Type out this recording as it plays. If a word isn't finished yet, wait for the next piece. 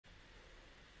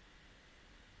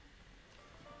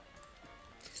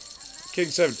King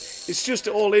 7. It's just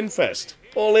all in fest.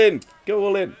 All in. Go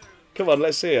all in. Come on,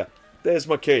 let's hear. There's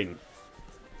my king.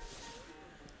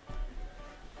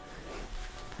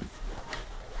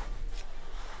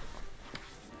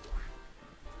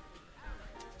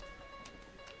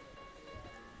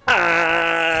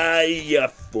 Ah, you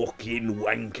fucking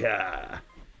wanker.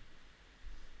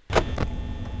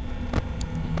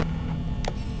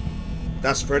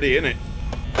 That's Freddy, innit?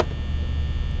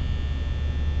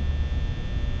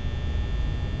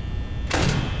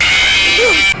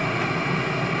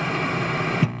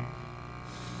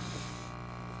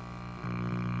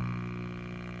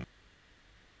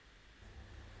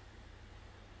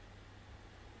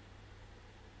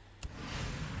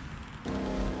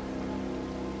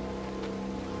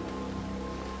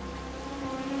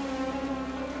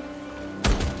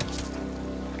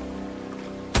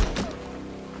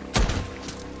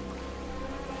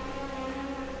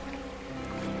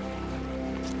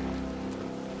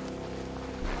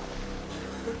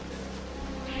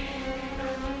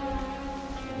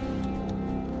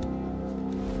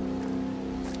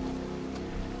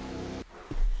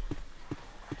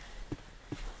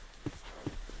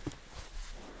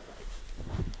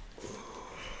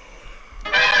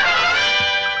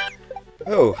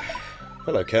 Oh,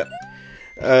 hello, cat.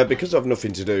 Because I've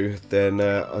nothing to do, then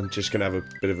I'm just going to have a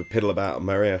bit of a piddle about on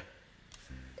Mario.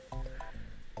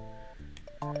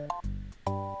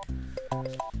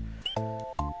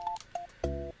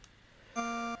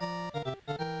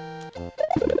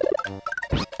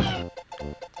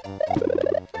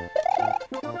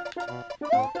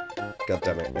 God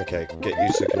damn it. Okay, get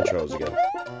used to the controls again.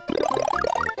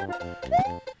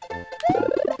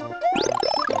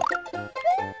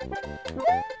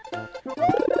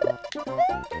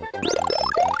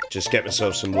 Just get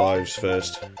myself some lives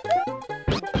first,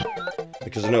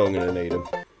 because I know I'm going to need them.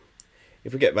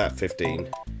 If we get about 15.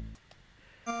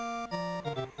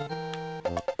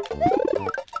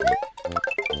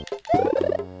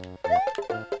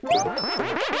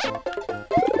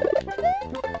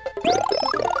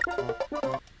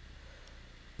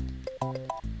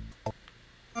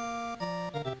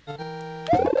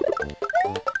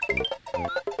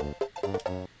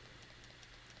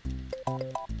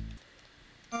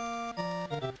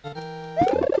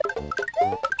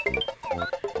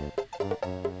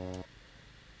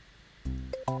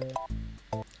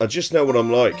 I just know what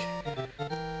I'm like.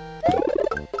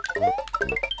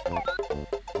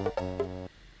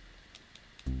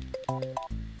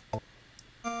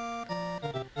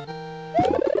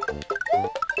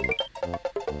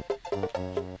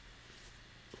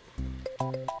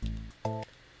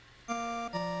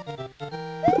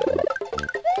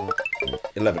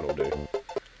 Eleven will do.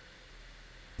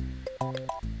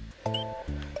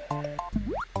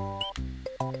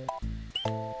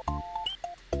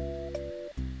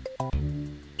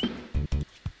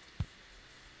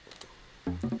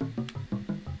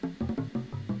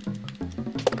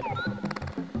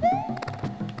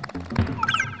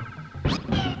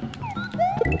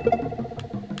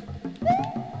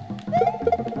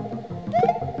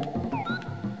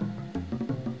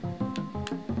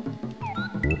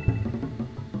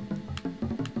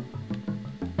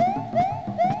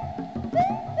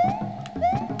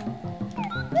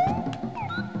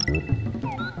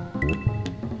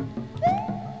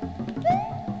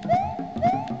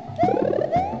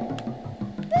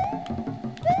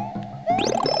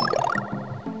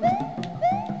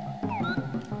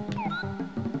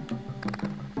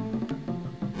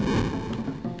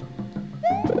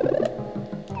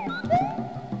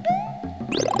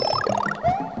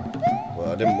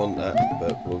 I didn't want that,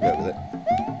 but we'll go with it.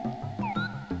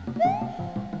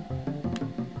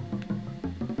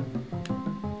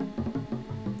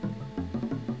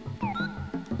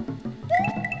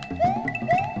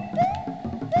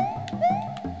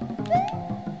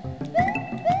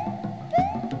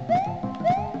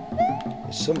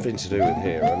 There's something to do with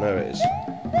here, I know it is.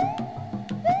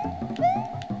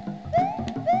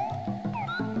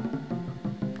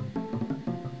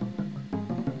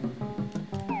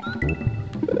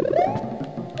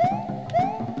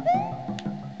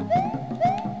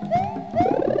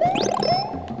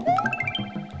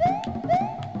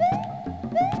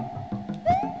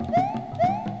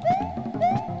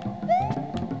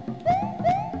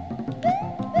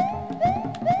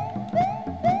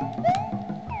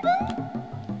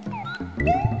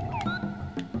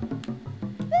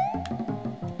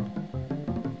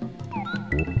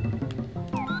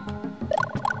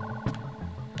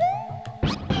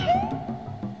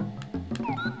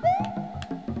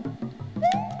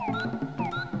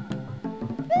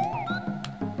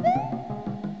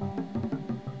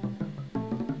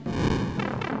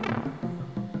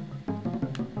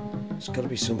 It's got to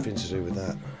be something to do with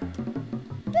that.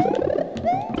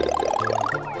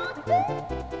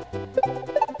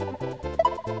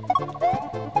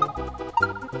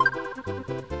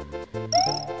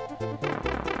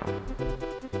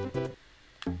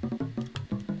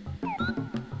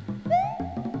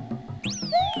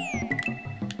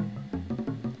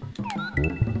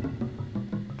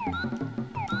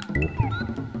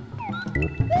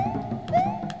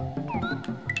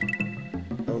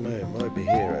 Oh no, it might be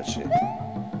here actually.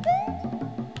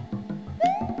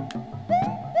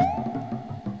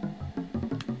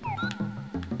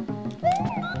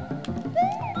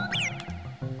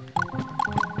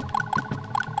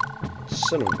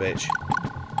 Son of a bitch.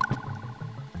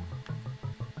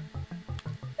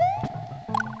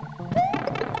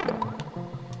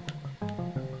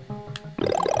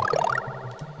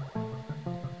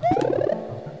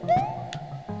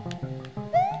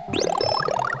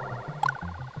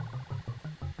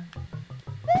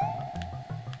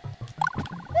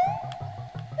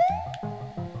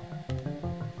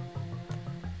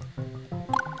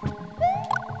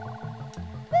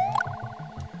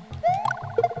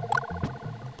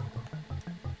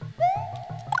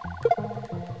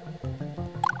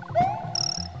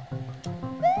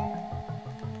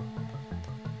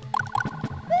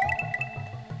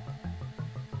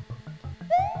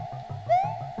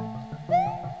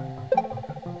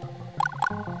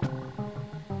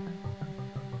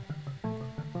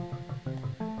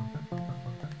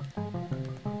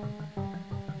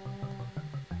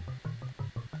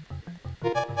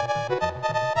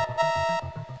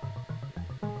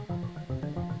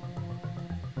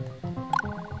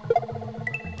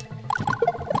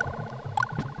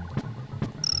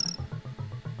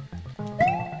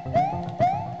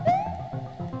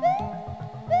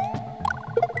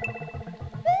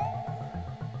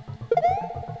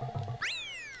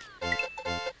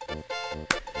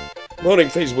 Morning,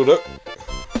 Feasible Duck.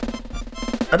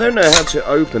 I don't know how to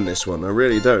open this one, I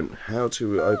really don't. How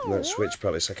to open that switch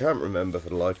palace, I can't remember for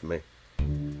the life of me.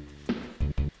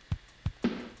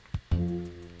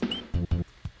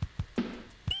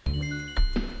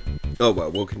 Oh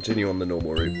well, we'll continue on the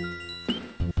normal route.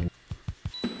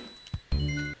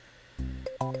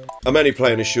 I'm only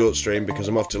playing a short stream because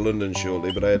I'm off to London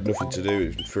shortly, but I had nothing to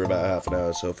do for about half an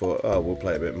hour, so I thought, oh, we'll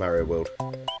play a bit of Mario World.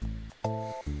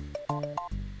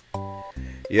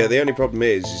 Yeah, the only problem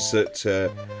is that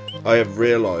I have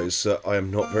realised that I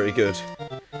am not very good.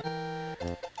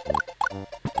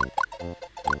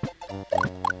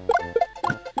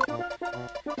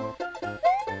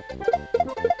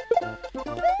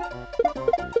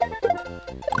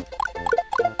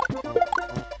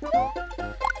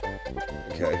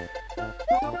 Okay.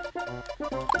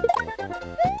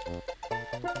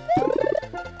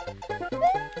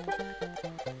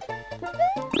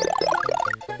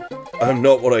 I'm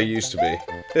not what I used to be.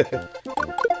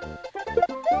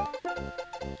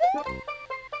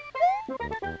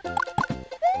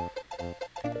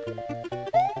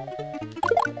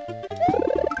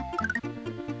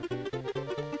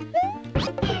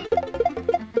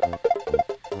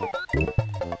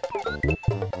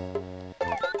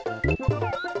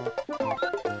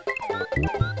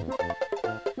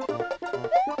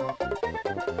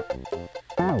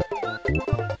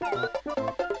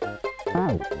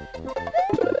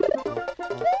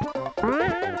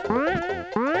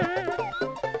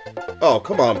 Oh,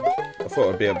 come on. I thought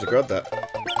I'd be able to grab that.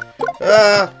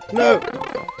 Ah, no.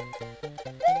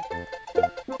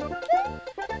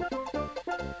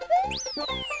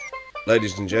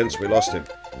 Ladies and gents, we lost him.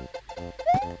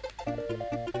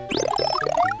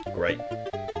 Great.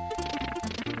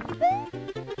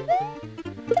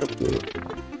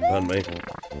 Pardon me.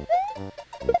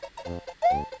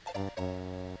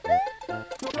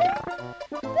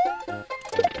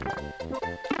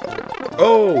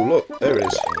 Oh, look, there it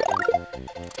is.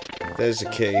 There's the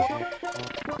key.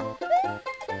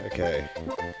 Okay.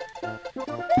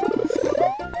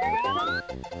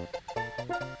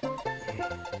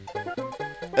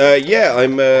 Yeah,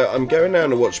 I'm going down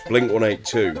to watch Blink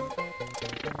 182.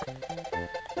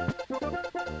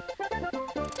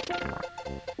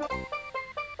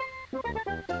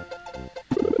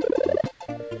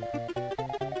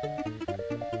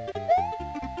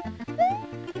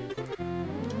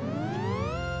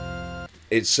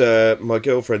 It's my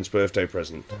girlfriend's birthday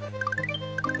present.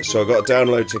 So I got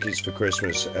download tickets for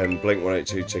Christmas and Blink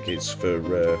 182 tickets for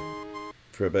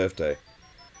a birthday.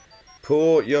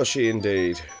 Poor Yoshi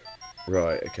indeed.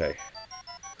 Right, okay.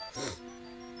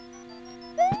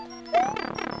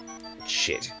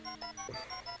 Shit.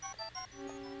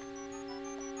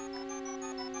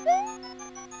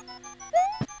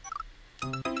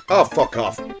 Oh, fuck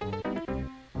off.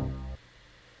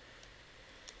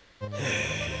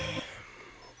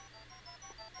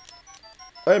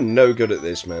 I am no good at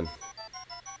this, man.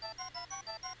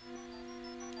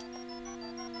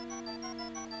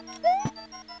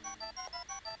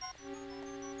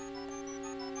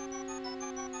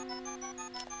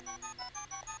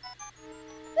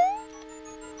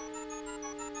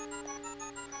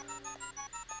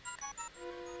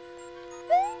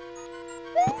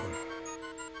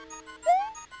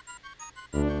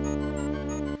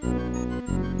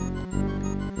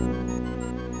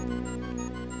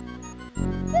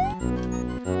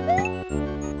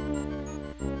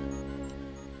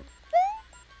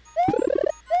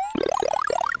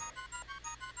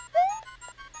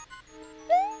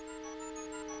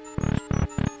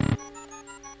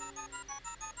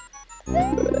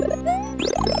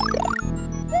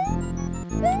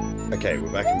 Okay,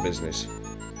 we're back in business.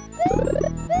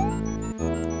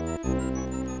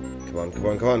 Come on, come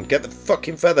on, come on. Get the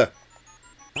fucking feather.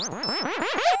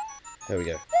 There we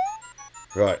go.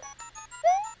 Right.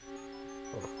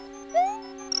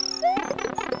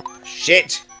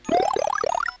 Shit!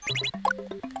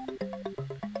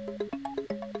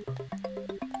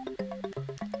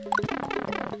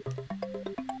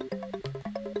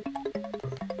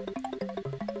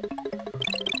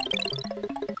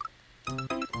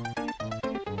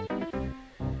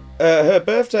 Her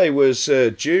birthday was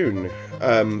June,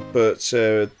 but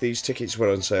these tickets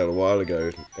went on sale a while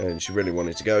ago, and she really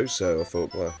wanted to go, so I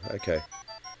thought, well, okay.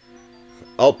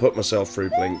 I'll put myself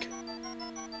through Blink.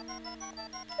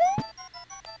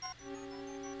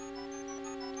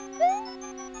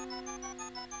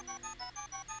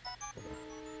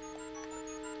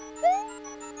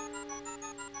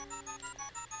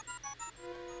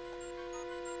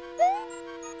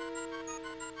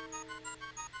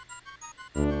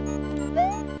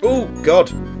 Oh,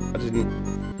 God! I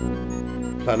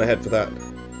didn't plan ahead for that.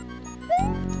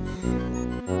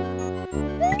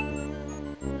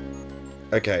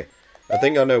 Okay, I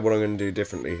think I know what I'm going to do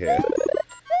differently here.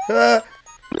 Ah!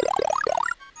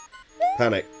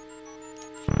 Panic.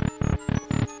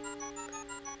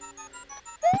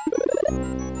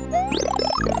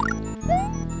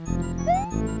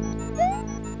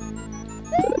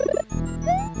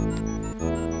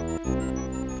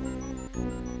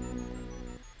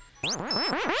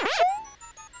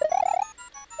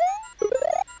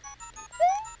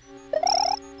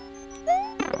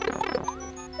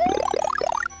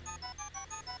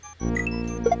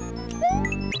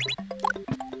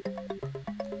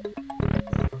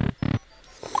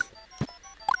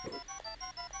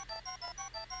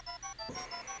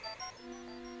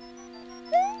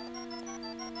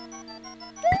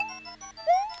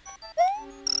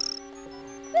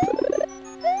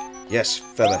 Yes,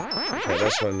 feather. Okay,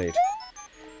 that's what I need.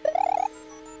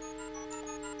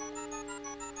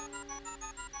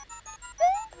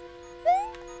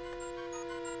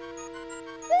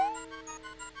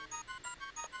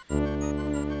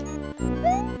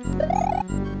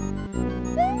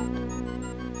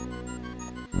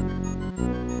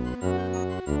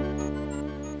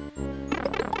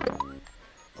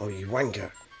 Oh, you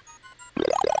wanker.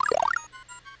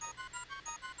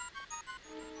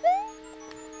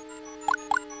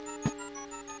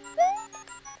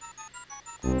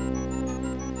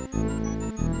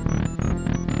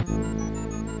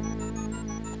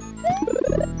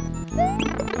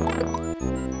 Come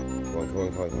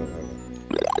on.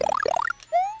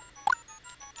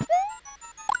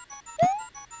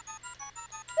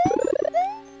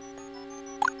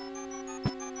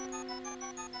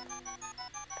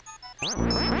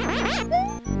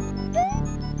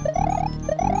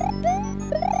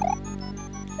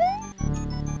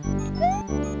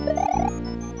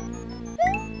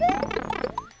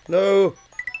 No!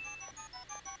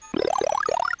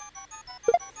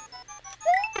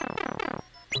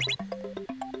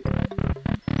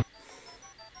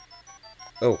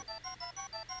 Oh.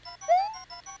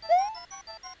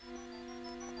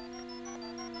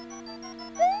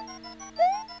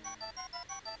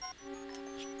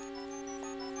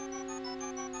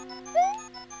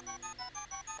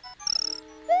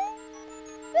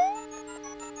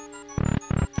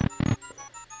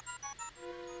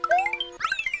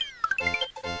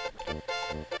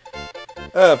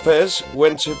 Fez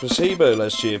went to Placebo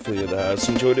last year for the other house.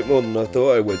 Enjoyed it more than I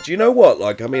thought I would. Do you know what?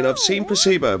 Like, I mean, I've seen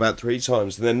Placebo about 3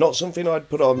 times, and they're not something I'd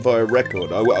put on via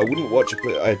record. I wouldn't watch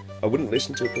I wouldn't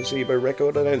listen to a Placebo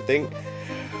record, I don't think.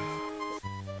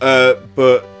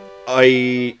 But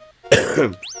I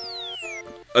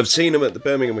I've seen them at the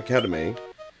Birmingham Academy.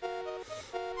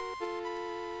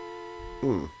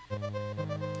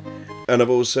 and I've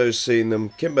also seen them,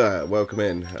 Kimber, welcome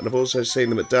in, and I've also seen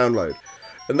them at Download,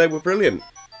 and they were brilliant,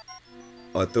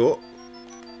 I thought.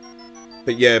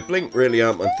 But yeah, Blink really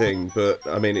aren't my thing, but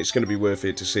I mean, it's going to be worth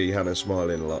it to see Hannah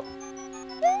smiling a lot.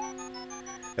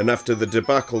 And after the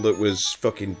debacle that was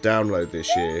fucking Download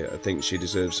this year, I think she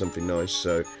deserves something nice,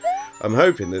 so I'm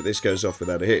hoping that this goes off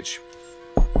without a hitch.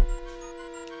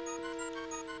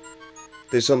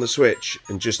 This on the Switch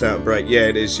and just out of break. Yeah,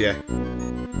 it is, yeah.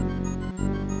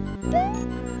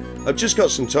 I've just got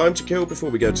some time to kill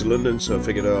before we go to London, so I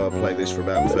figured, oh, I'll play this for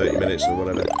about 30 minutes or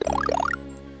whatever.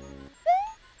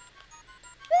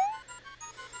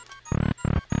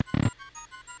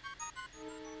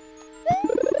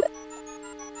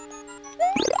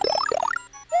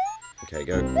 Okay,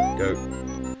 go, go,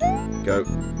 go.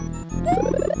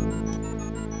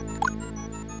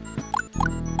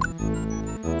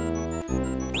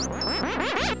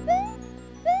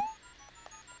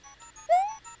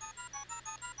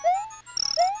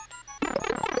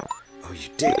 Oh, you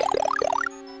dick.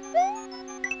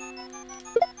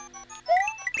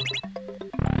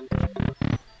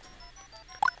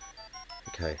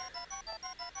 Okay.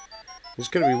 It's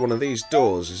going to be one of these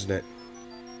doors, isn't it?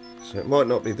 So it might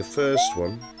not be the first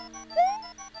one.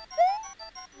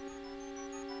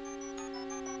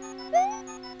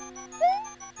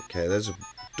 Okay, there's a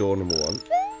door number 1.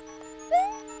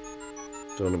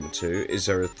 Door number 2. Is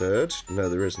there a third? No,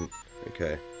 there isn't.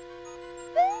 Okay.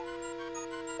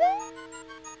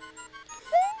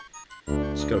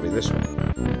 It's got to be this one.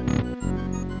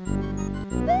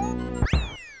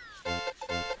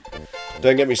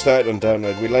 Don't get me started on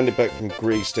Download. We landed back from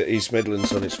Greece to East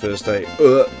Midlands on its first day.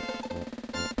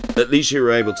 At least you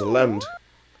were able to land.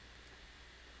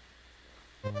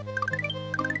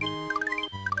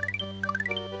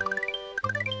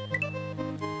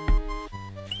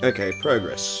 Okay,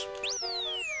 progress.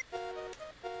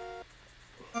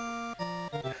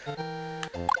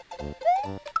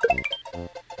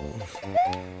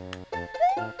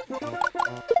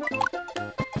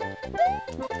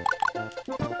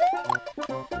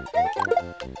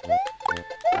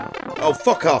 Oh,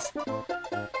 fuck off!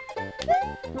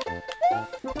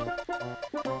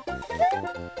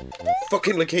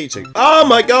 Fucking Lakitu. Oh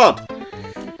my god!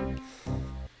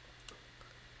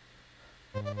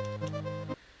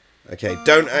 Okay,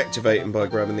 don't activate him by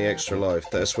grabbing the extra life.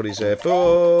 That's what he's there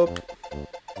for.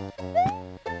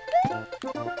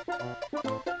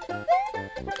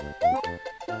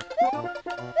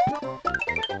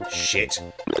 Shit.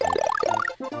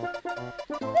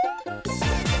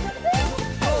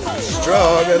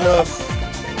 Strong enough.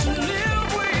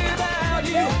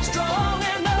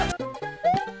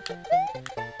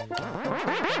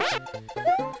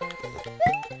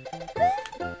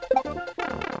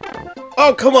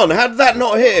 Oh, come on, how did that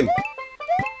not hit him?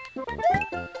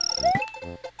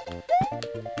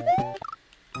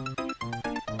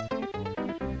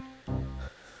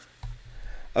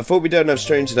 I thought we don't have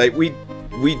stream today. We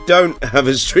don't have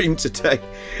a stream today.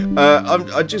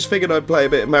 I just figured I'd play a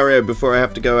bit of Mario before I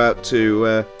have to go out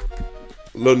to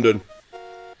London.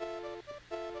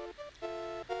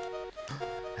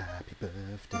 Happy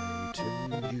birthday to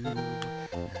you.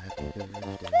 Happy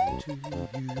birthday to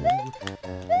you.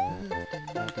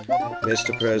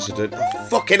 Mr. President. Oh,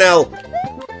 fucking hell!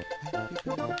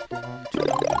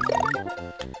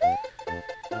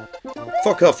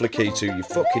 Fuck off, Lakitu, you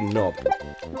fucking knob.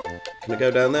 Can I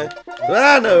go down there?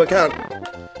 Ah, no, I can't.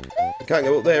 I can't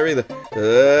go up there either.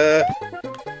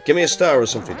 Give me a star or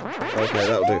something. Okay,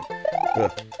 that'll do.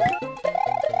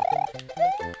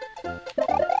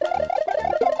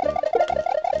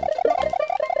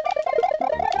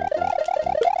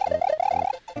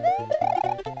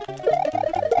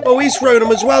 Oh, he's thrown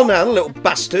them as well now, the little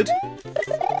bastard.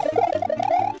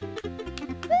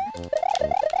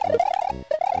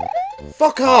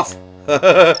 Fuck off!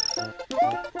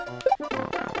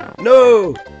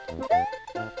 No!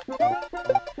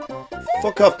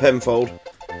 Fuck off, Penfold.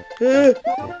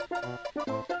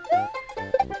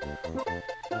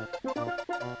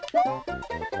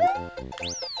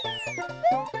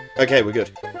 Okay, we're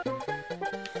good.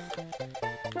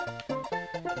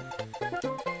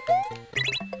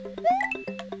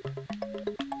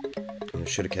 I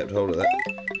should have kept hold of that.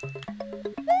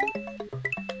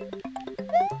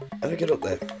 How do I get up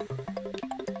there?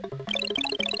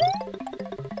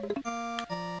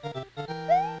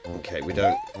 Okay, we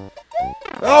don't.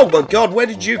 Oh my god, where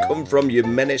did you come from, you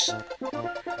menace?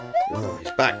 Oh,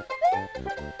 he's back.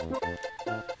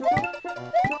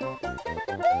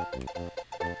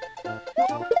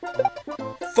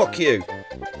 Fuck you.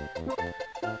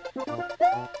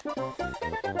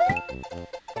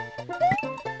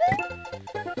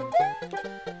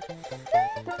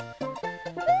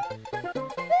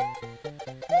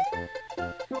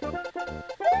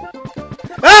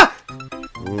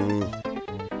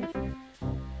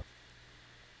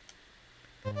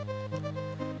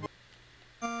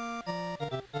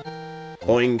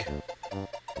 Boing.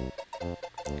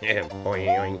 Yeah,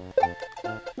 boing.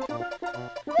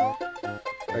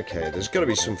 Okay, there's got to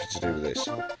be something to do with this.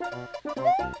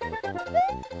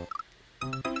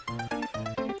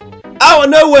 Out of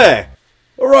nowhere!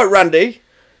 Alright, Randy.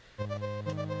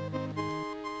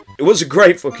 It was a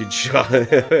great fucking shot.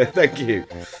 Thank you.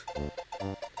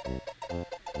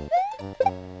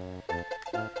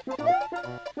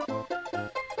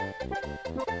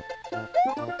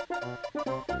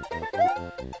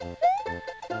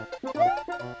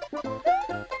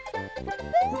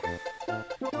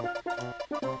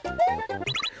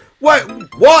 Wait,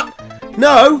 what?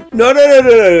 No. No.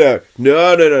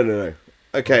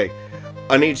 Okay,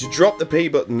 I need to drop the P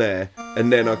button there,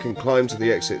 and then I can climb to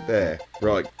the exit there.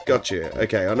 Right, gotcha.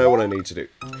 Okay, I know what I need to do.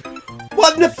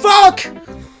 What the fuck?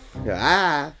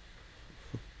 Ah.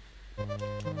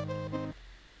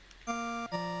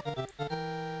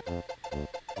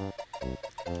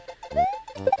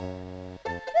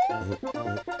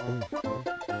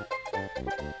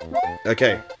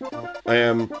 Okay, I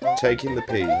am taking the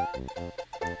P.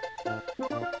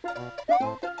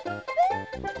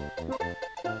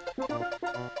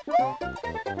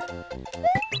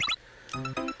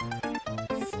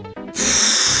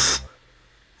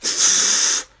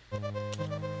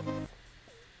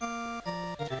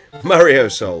 Mario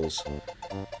Souls.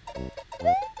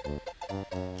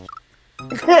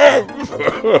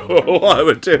 What am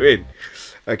I doing?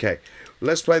 Okay,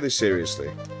 let's play this seriously.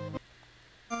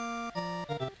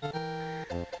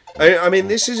 I mean,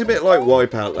 this is a bit like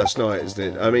Wipeout last night,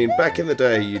 isn't it? I mean, back in the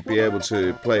day, you'd be able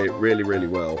to play it really, really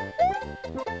well.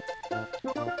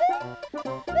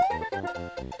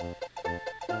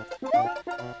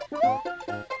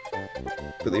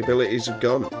 But the abilities have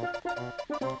gone.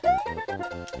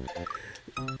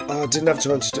 Oh, I didn't have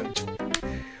time to do.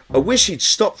 I wish he'd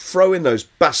stop throwing those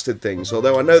bastard things,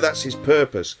 although I know that's his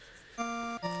purpose.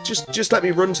 Just let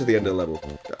me run to the end of the level.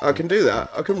 I can do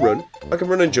that. I can run. I can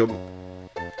run and jump.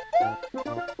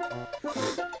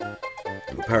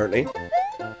 Apparently. I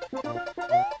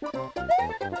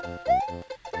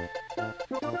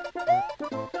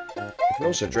can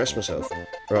also dress myself.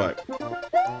 Right.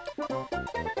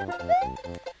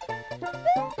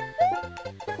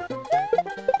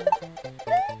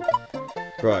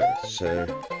 Right, so...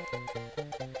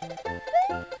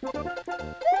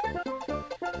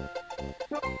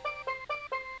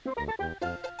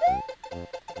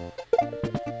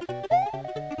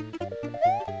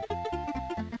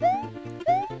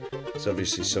 There's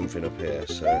obviously something up here,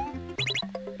 so...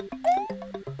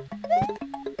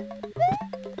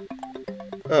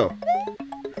 Oh.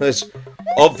 There's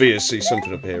obviously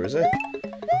something up here, is there?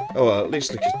 Oh, well, at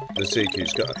least look at the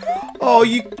CQ's got... Oh,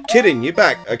 you kidding? You're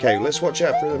back. Okay, let's watch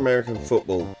out for the American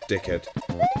football, dickhead.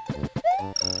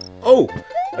 Oh!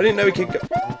 I didn't know he could go...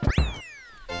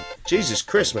 Jesus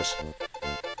Christmas.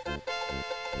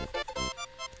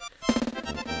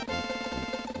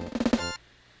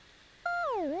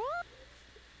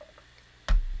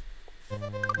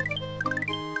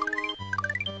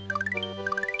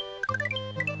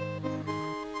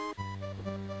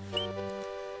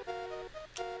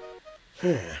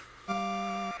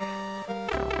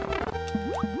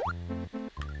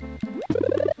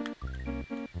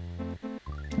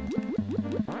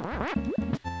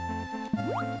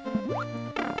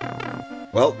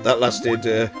 Well, that lasted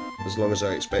as long as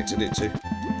I expected it to.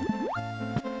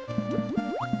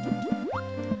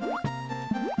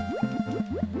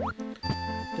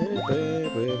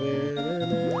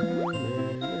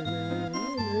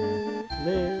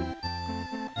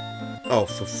 Oh,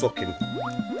 for fucking...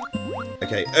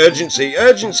 Okay, urgency,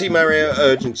 urgency, Mario,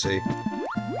 urgency.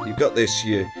 You've got this,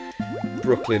 you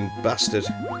Brooklyn bastard.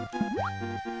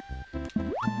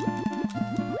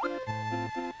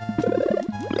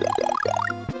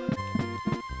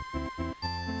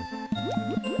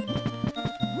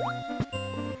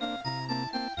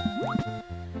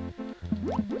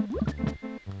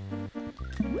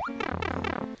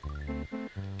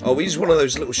 Oh, he's one of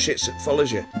those little shits that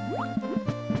follows you.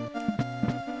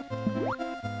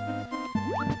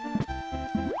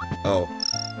 Oh.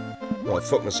 Well, I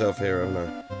fucked myself here, haven't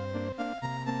I?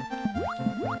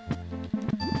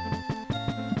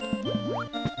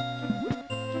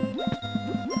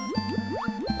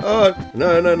 Oh,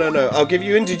 no. I'll give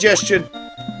you indigestion.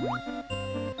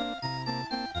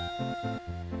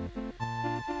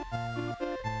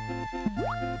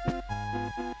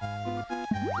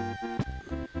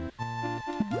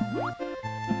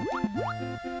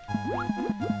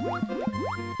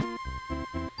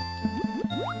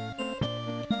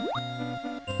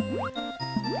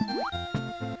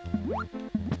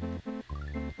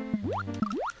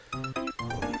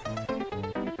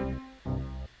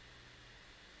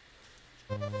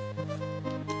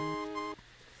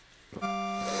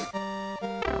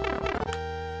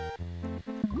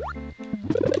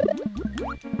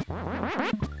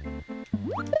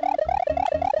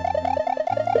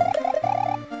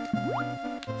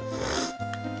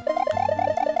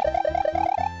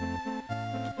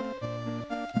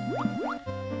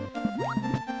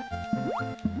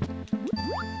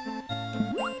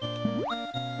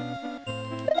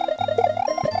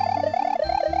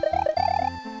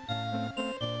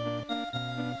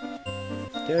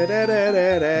 Da da da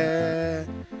da da.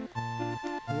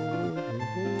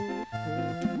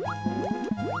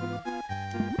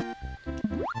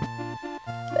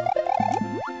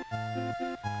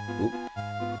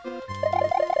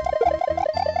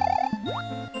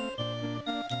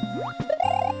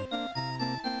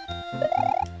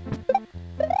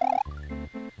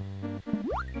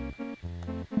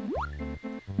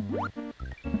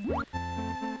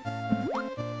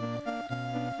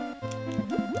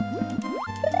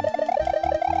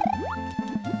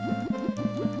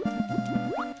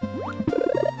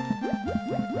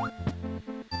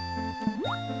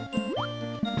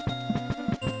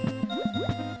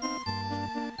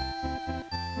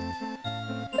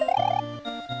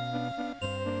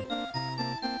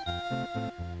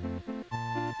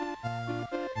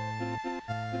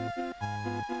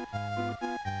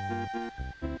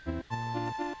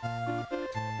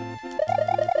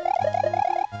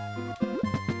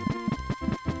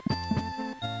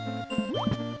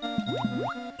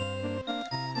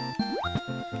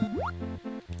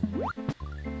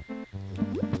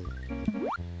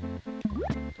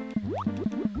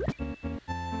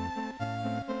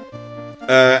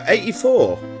 Uh,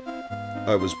 84.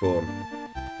 I was born.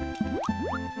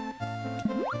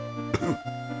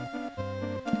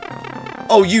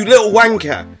 Oh, you little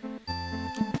wanker!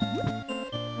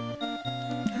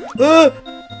 Ah!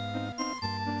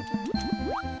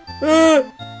 Ah!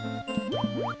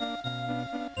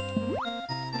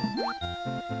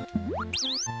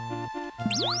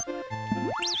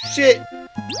 Shit!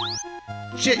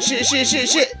 Shit, shit, shit, shit,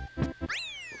 shit!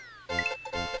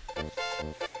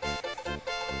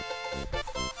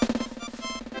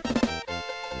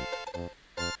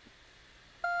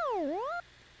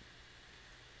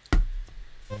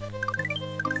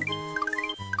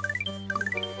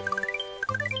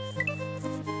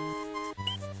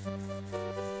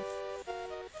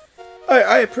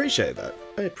 I appreciate that.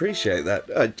 I appreciate that.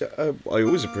 I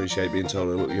always appreciate being told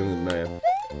I look younger than I am.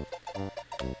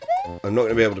 I'm not going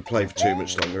to be able to play for too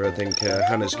much longer. I think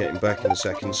Hannah's getting back in a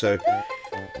second, so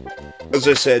as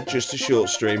I said, just a short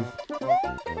stream.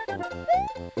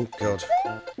 Oh God.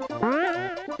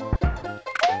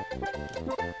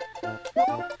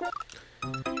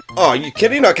 Oh, are you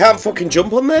kidding? I can't fucking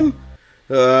jump on them?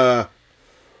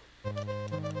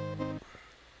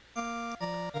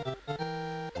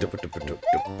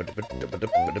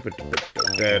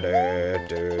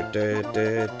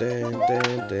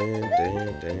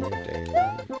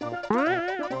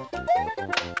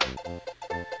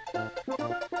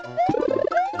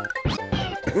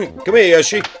 Come here,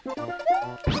 Yoshi.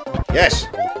 Yes.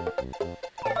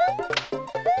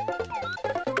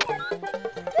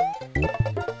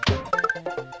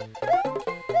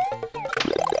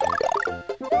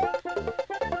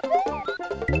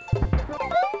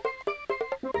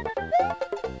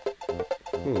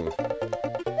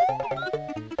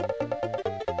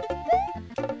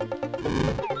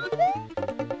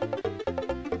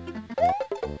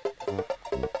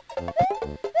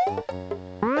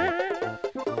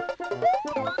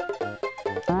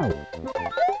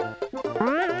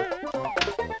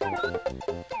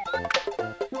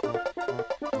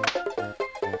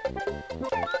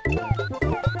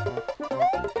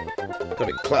 God,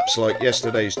 it claps like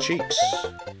yesterday's cheeks.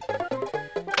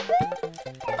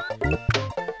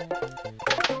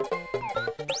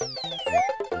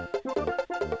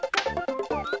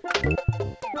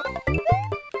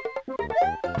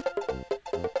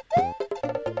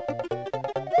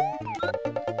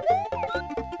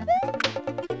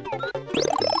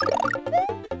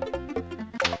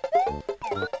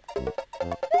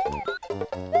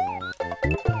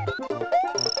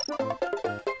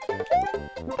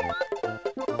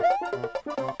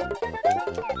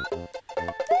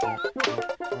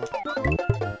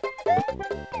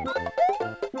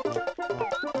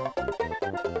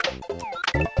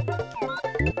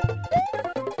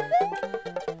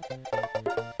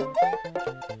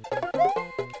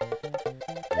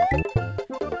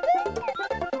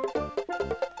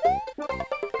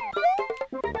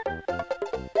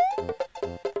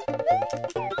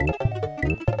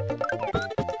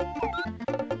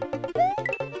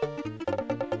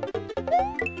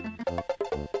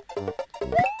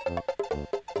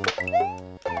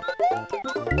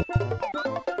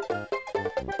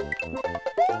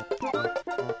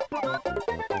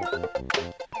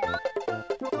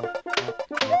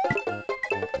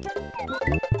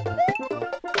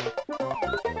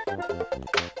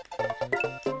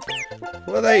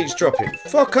 What are they dropping?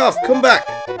 Fuck off! Come back!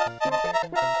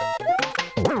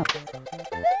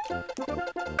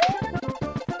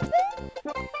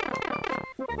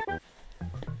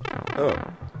 Oh.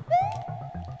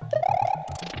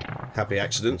 Happy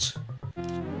accidents.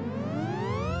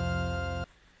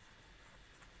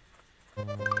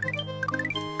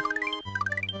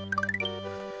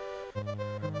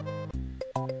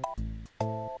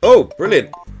 Oh,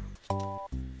 brilliant.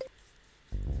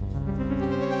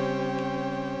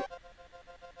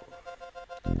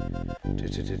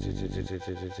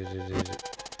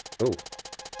 Oh.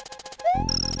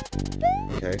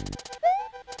 Okay.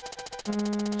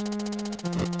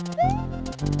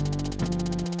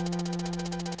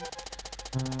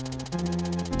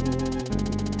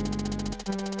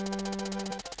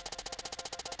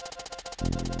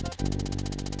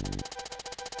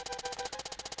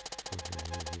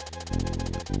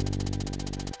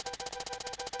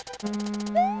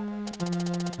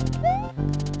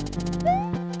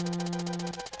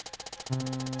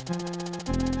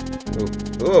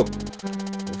 Oh,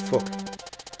 fuck.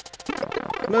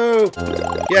 No!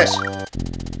 Yes!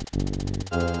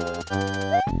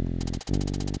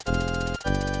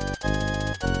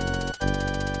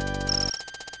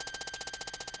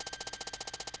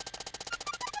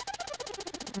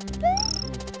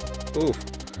 Oof.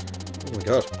 Oh my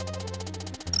god.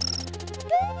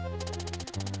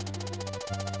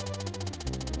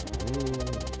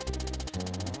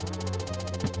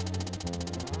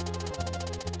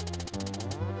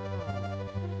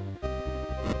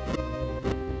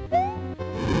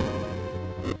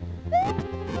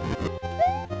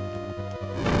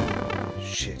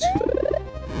 Shit.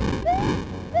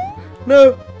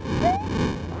 No!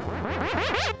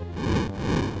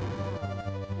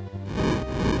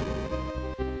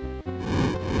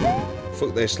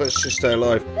 Fuck this, let's just stay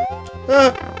alive.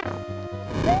 Ah!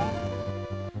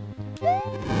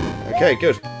 Okay,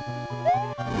 good.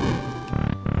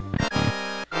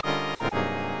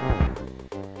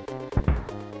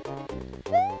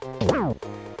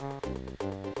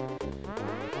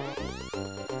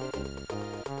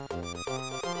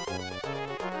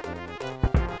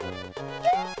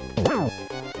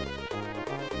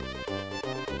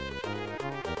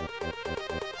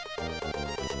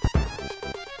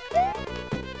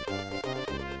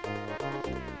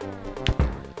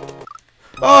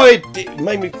 Oh, it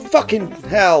made me fucking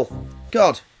hell.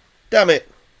 God damn it.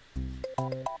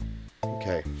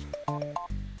 Okay.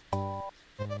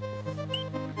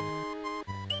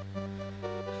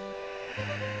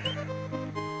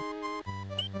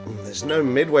 There's no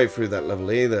midway through that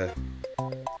level either.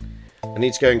 I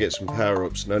need to go and get some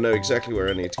power-ups, and I know exactly where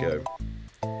I need to go.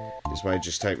 This may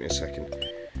just take me a second.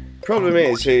 Problem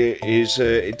is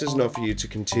it doesn't offer you to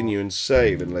continue and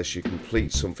save unless you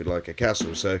complete something like a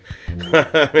castle, so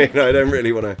I mean, I don't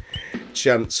really want to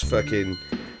chance fucking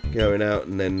going out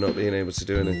and then not being able to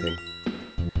do anything.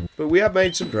 But we have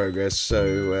made some progress,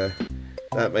 so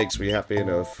that makes me happy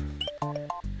enough.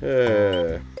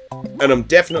 And I'm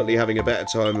definitely having a better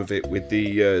time of it with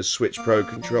the Switch Pro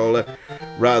controller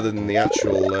rather than the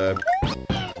actual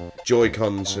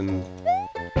Joy-Cons and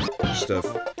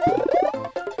stuff.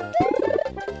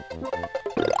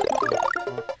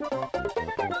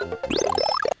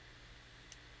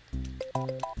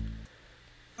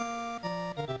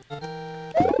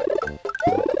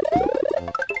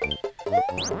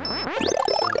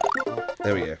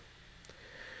 There we go.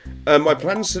 My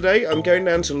plans today, I'm going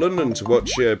down to London to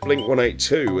watch Blink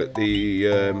 182 at the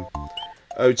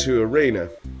O2 Arena.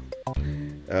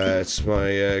 It's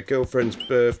my girlfriend's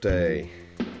birthday.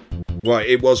 Well,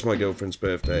 it was my girlfriend's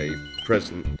birthday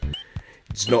present.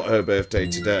 It's not her birthday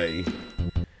today.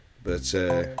 But,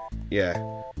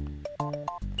 yeah.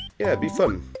 Yeah, it'd be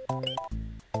fun.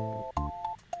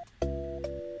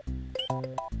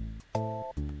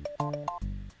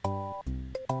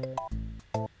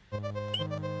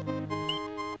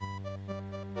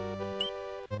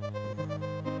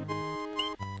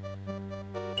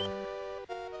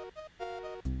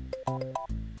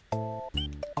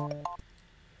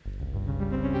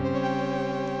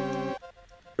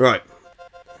 Right.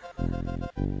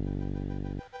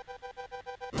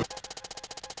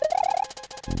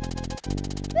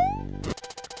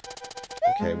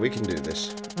 Okay, we can do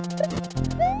this.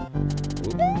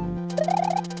 Ooh.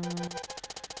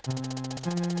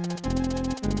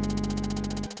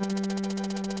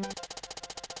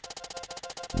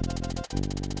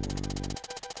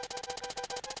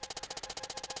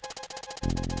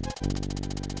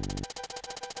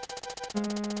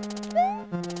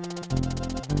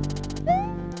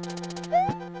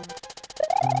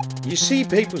 You see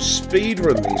people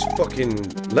speedrun these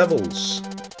fucking levels,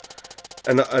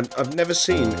 and I've never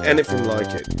seen anything like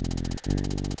it.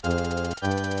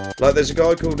 Like, there's a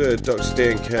guy called Dr.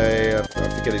 D&K, I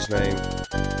forget his name,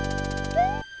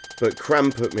 but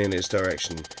Cram put me in his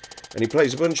direction, and he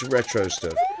plays a bunch of retro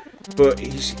stuff. But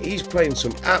he's playing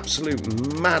some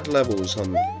absolute mad levels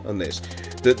on this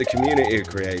that the community have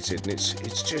created, and it's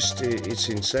just it's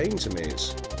insane to me.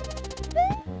 It's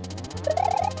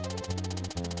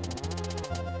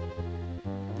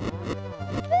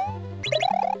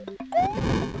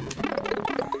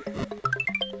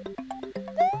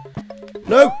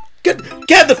no, get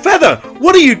the feather!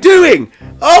 What are you doing?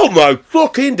 Oh my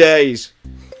fucking days!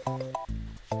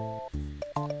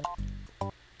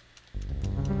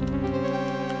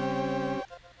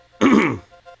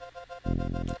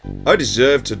 I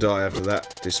deserve to die after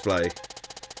that display.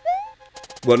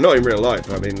 Well, not in real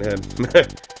life. I mean,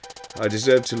 I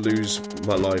deserve to lose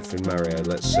my life in Mario.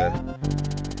 Let's.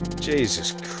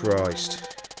 Jesus Christ.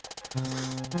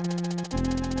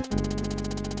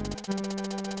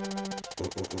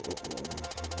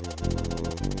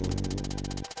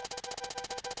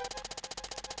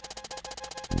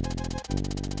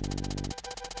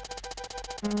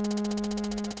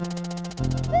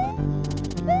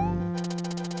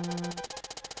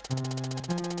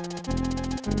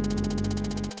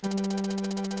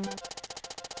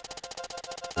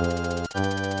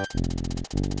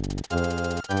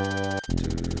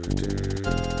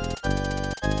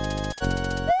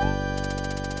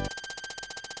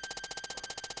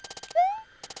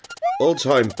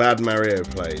 All-time bad Mario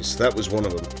plays. That was one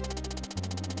of them.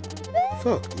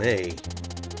 Fuck me.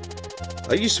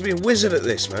 I used to be a wizard at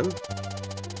this, man.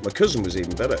 My cousin was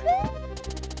even better.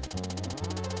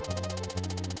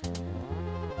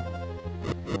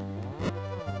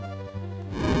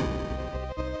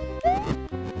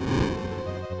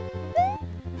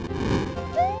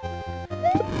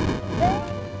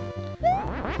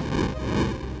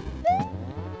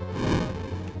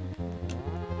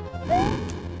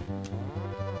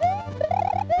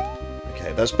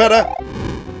 That's better.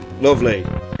 Lovely. I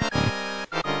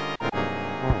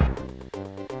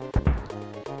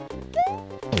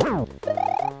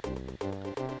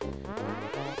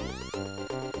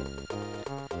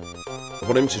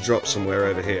want him to drop somewhere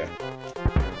over here.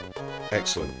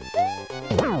 Excellent.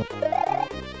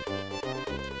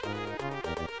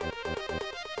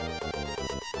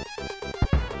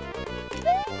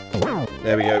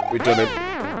 There we go. We've done it.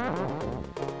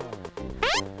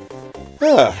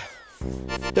 Ah.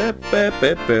 I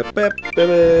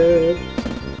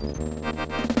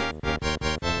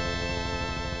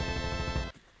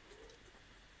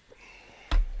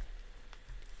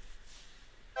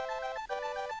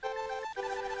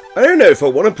don't know if I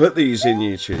want to put these in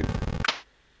YouTube.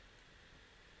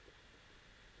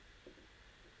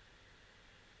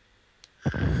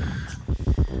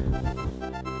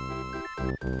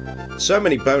 So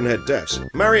many bonehead deaths.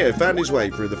 Mario found his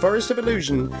way through the Forest of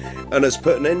Illusion and has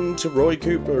put an end to Roy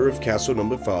Cooper of Castle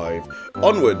Number 5.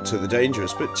 Onward to the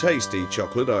dangerous but tasty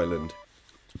Chocolate Island.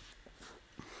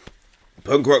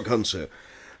 Punk rock concert.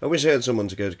 I wish I had someone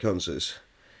to go to concerts.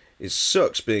 It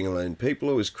sucks being alone. People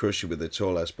always crush you with their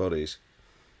tall-ass bodies.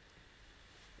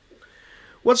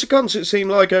 What's a concert scene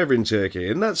like over in Turkey?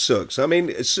 And that sucks. I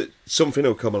mean, something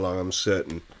will come along, I'm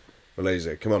certain.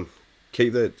 Malaysia, come on.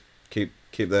 Keep the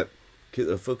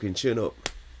fucking chin up.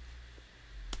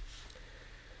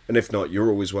 And if not, you're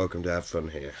always welcome to have fun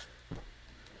here.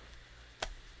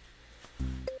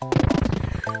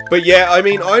 But yeah, I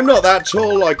mean, I'm not that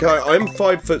tall. Like, I'm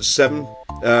 5'7".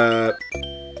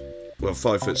 Well,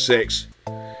 5'6".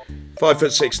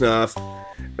 5'6.5".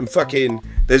 And fucking,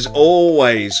 there's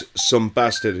always some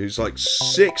bastard who's like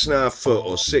 6.5 foot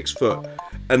or 6 foot.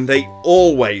 And they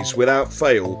always, without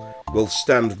fail, will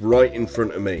stand right in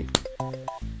front of me.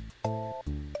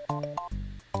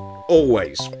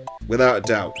 Always, without a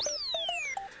doubt.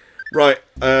 Right,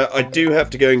 I do have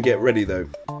to go and get ready though.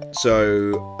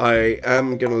 So I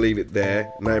am going to leave it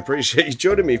there. And I appreciate you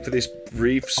joining me for this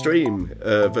brief stream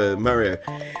of Mario.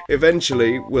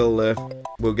 Eventually, we'll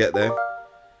get there.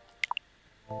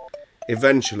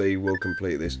 Eventually, we'll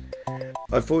complete this.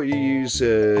 I thought you use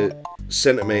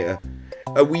centimetre.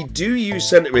 We do use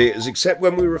centimetres, except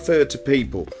when we refer to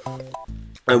people.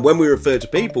 And when we refer to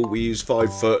people, we use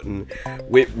 5 foot, and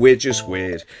we're just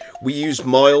weird. We use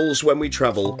miles when we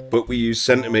travel, but we use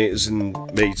centimetres and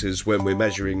metres when we're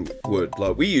measuring wood.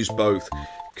 Like, we use both,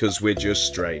 because we're just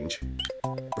strange.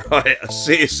 Right, I'll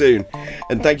see you soon.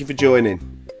 And thank you for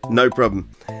joining. No problem.